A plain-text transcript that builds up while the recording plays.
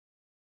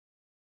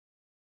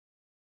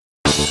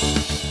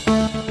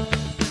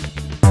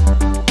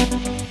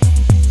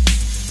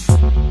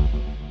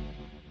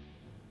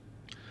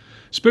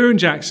Spear &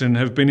 Jackson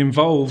have been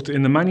involved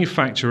in the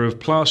manufacture of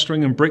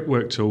plastering and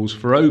brickwork tools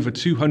for over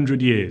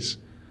 200 years.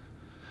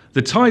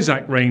 The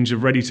Tyzack range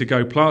of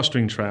ready-to-go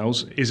plastering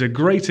trowels is a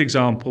great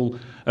example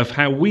of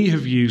how we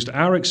have used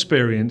our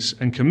experience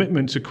and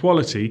commitment to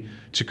quality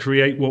to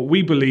create what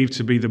we believe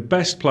to be the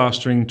best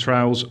plastering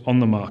trowels on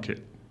the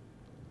market.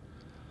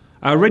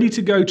 Our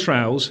ready-to-go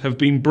trowels have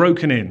been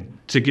broken in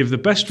to give the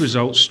best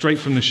results straight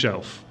from the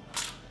shelf.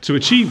 To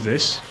achieve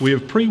this, we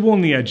have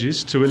pre-worn the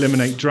edges to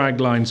eliminate drag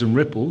lines and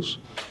ripples.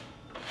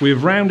 We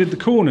have rounded the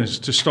corners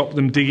to stop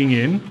them digging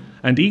in,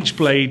 and each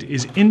blade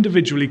is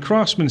individually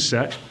craftsman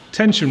set,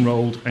 tension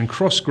rolled and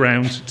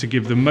cross-ground to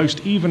give the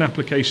most even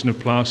application of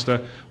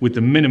plaster with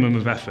the minimum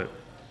of effort.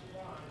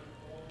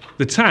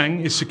 The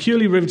tang is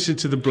securely riveted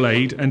to the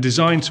blade and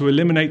designed to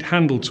eliminate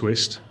handle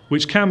twist,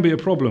 which can be a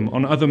problem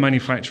on other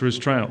manufacturers'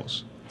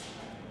 trowels.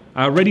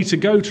 Our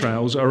ready-to-go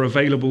trowels are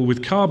available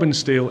with carbon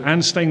steel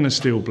and stainless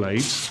steel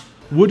blades,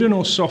 wooden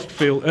or soft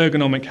feel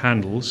ergonomic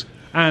handles,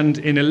 and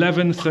in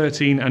 11,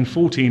 13 and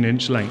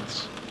 14-inch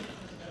lengths.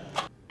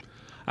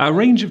 Our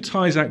range of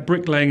Tyzack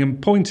bricklaying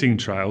and pointing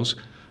trowels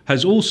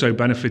has also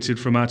benefited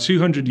from our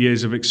 200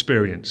 years of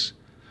experience.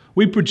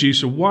 We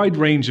produce a wide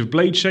range of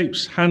blade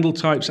shapes, handle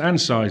types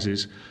and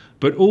sizes,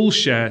 but all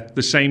share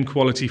the same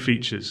quality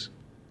features.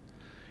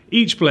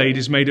 Each blade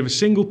is made of a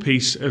single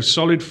piece of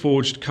solid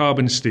forged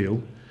carbon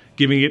steel,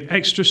 giving it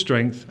extra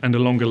strength and a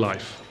longer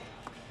life.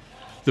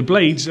 The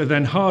blades are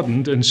then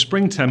hardened and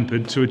spring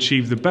tempered to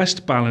achieve the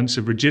best balance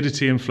of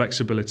rigidity and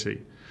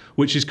flexibility,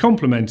 which is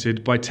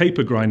complemented by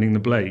taper grinding the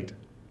blade.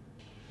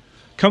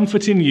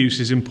 Comfort in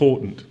use is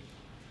important.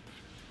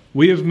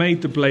 We have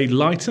made the blade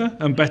lighter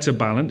and better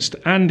balanced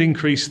and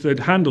increased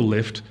the handle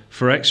lift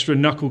for extra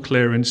knuckle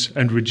clearance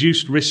and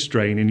reduced wrist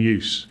strain in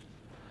use.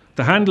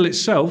 The handle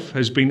itself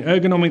has been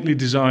ergonomically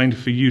designed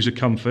for user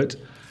comfort,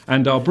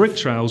 and our brick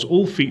trowels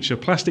all feature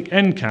plastic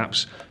end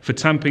caps for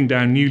tamping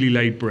down newly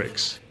laid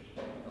bricks.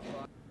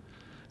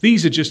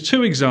 These are just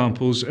two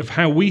examples of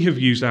how we have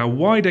used our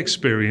wide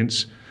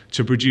experience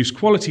to produce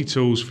quality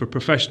tools for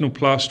professional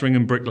plastering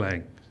and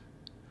bricklaying.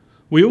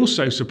 We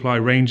also supply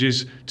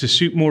ranges to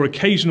suit more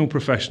occasional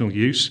professional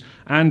use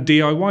and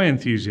DIY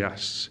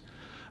enthusiasts,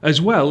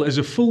 as well as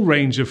a full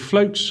range of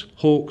floats,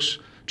 hawks,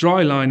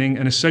 dry lining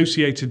and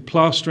associated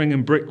plastering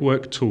and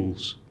brickwork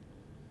tools.